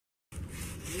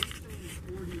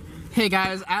Hey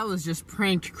guys, I was just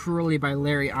pranked cruelly by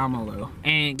Larry Amalo,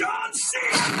 and they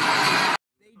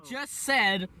just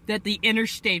said that the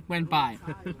interstate went by,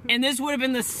 and this would have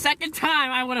been the second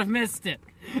time I would have missed it,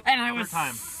 and I was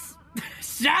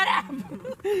shut up!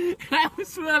 And I would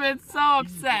have been so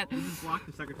upset.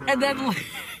 And then like,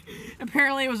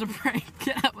 apparently it was a prank,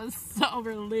 and I was so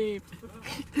relieved.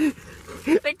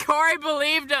 And Corey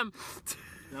believed him.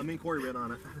 I mean, Corey ran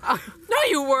on it. No,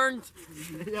 you weren't.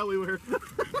 Yeah, we were.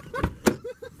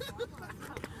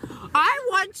 I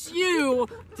want you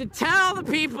to tell the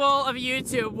people of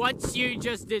YouTube what you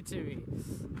just did to me.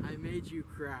 I made you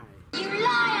cry. You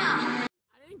liar! I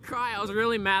didn't cry. I was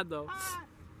really mad though.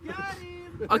 Got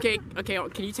him. Okay.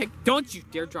 Can you take? Don't you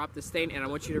dare drop this thing, and I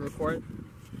want you to record.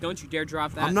 Don't you dare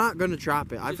drop that. I'm not gonna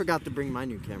drop it. I forgot to bring my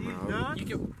new camera out. You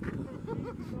can.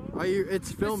 Are you?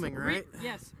 It's filming, right?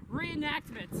 Yes.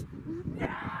 Reenactment.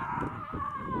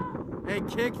 Hey,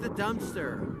 kick the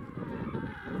dumpster.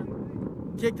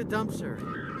 Kick the dumpster.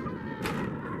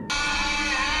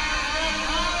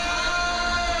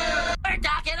 We're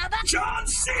talking about John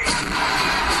C.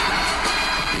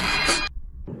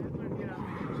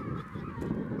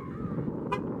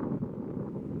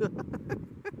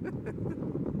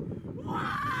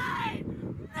 Why?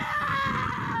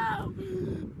 No!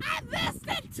 I missed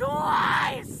it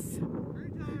twice!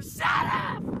 Shut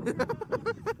up!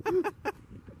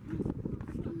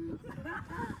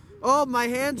 Oh, my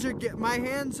hands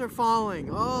are falling.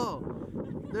 Oh,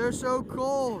 they're so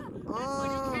cold.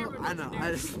 Oh, I know.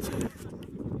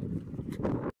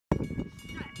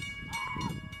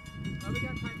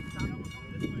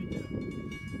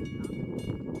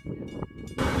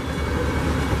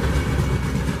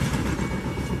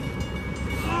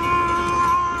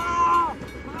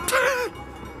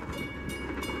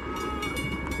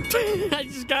 I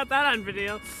just got that on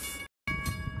video.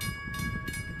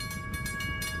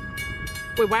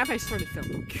 Wait, why have I started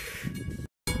filming?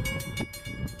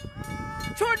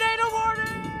 Tornado warning!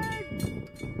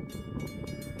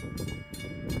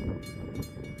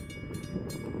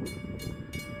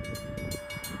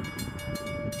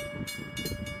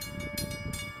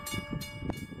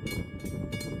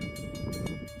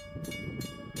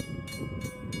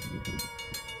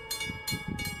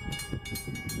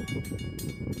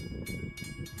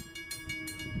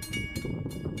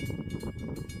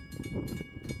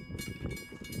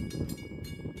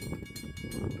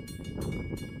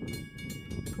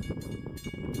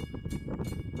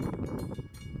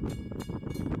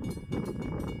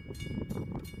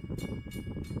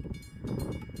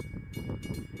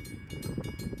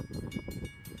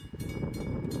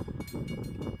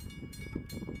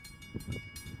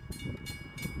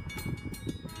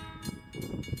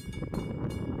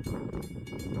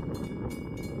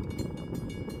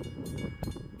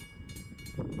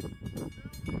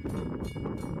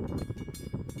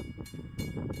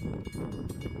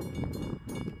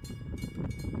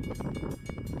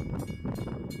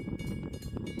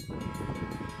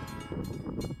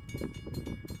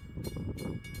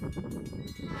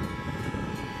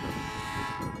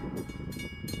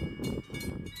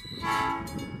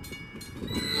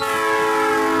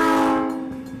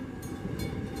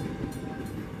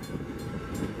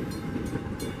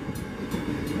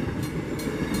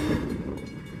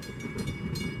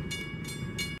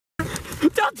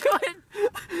 Don't do it!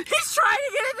 He's trying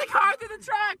to get in the car through the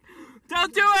truck!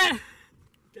 Don't do it!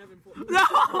 No!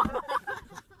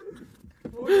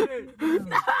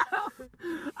 No!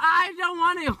 I don't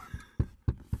want to!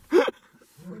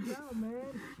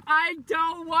 I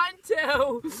don't want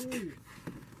to!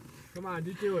 Come on,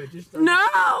 just do it. Just no!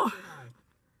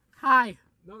 Hi.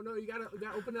 No, you gotta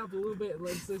open it up a little bit.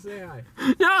 Let's say hi.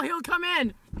 No, he'll come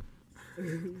in!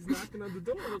 He's knocking on the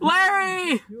door.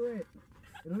 Larry! Do it.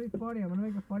 It'll be funny. I'm gonna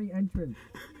make a funny entrance.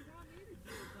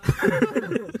 You're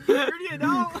the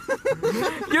adult.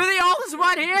 You're the oldest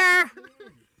one here!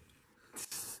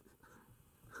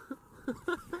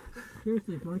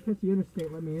 Seriously, if I want to catch the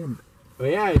interstate, let me in. Oh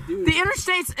yeah, dude. The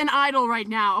interstate's an idol right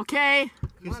now, okay?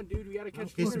 Come on, dude. We gotta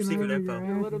catch Here's some secret info.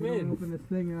 Let him in. Open this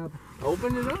thing up.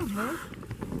 Open it up, huh?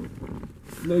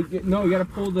 No, you gotta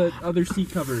pull the other seat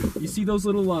cover. You see those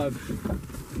little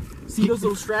see those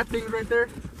little strap things right there?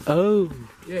 Oh.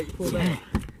 Yeah, you pull that.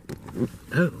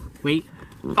 Oh, wait.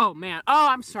 Oh man. Oh,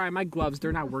 I'm sorry. My gloves,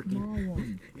 they're not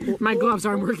working. My gloves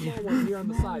aren't working. Small one here on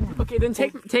the side. Okay, then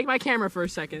take my camera for a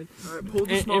second. All right, pull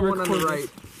the small one on the right.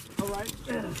 All right.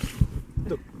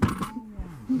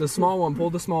 The small one.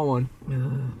 Pull the small one.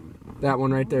 That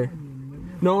one right there.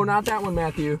 No, not that one,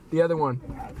 Matthew. The other one.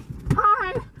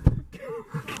 Hi.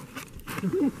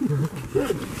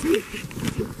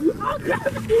 Oh,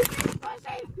 God.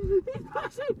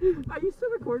 Are you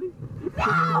still recording?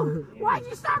 No! Why'd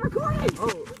you stop recording? Oh.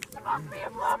 It's supposed to be a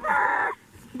blooper!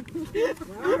 This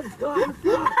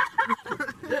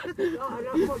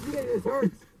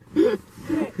hurts.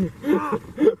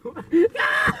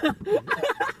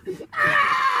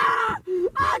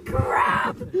 Ah,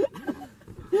 crap!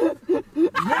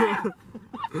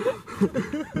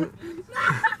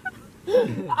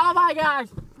 Oh my gosh!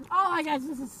 Oh my gosh,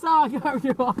 this is so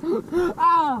uncomfortable!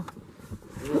 Oh!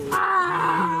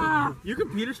 Ah! Your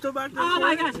computer's still back there? Oh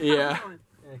my gosh! Yeah.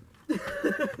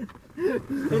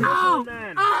 Oh!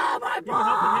 Oh, my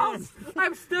balls!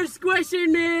 They're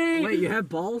squishing me! Wait, you have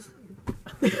balls?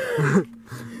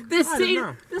 This seat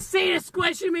is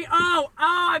squishing me! Oh!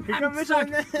 Oh! I'm stuck!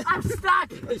 I'm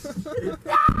stuck! You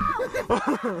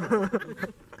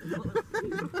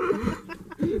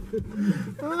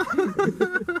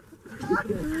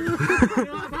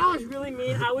know, if I was really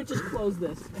mean, I would just close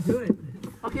this. Do it.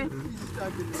 Okay?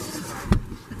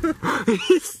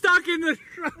 He's stuck in the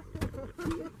truck.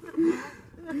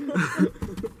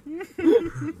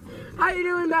 How you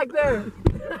doing back there?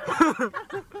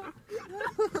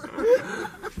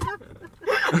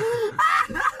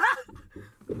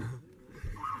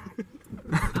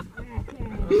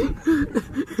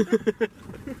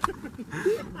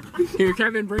 Here,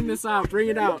 Kevin, bring this out. Bring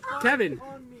it out. Kevin.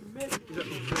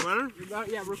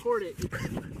 Yeah, record it.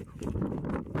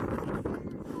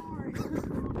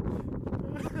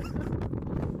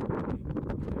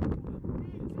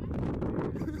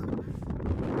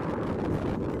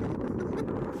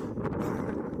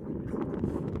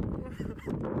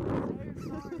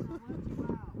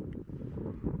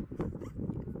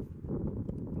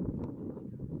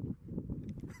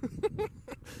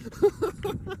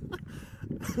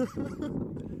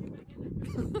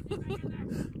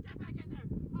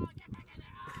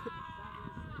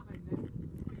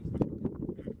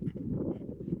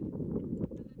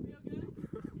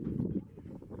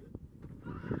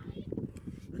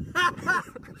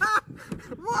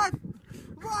 What?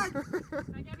 What?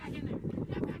 Get back in there.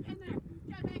 Get back in there.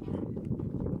 Get back in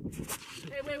there.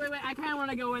 Hey, wait. I kind of want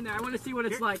to go in there. I want to see what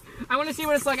it's like. I'm going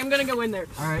to go in there.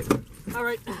 All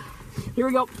right. Here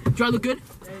we go. Do I look good?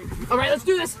 All right, let's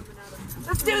do this.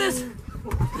 Let's do this.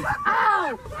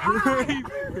 Ow!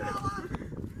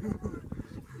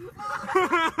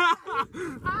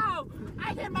 Ow!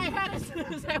 I hit my head as soon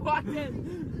as I walked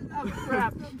in. Oh,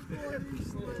 crap.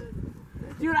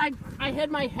 Dude, I hit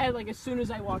my head like as soon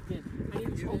as I walked in. I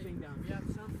need this whole thing down. We have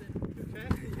something. Okay.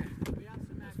 We have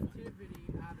some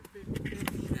activity out of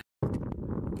 50.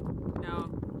 No,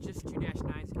 just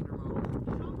 2-9s can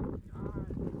remote.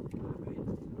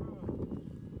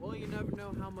 Well, you never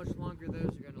know how much longer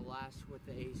those are going to last with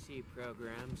the AC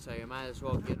program, so you might as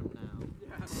well get them now.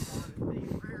 Yeah,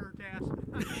 rare task.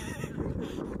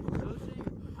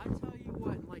 I tell you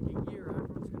what, in like a year,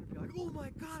 everyone's going to be like, oh my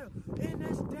god, an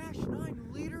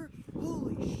NS-9 liter?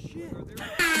 Holy shit.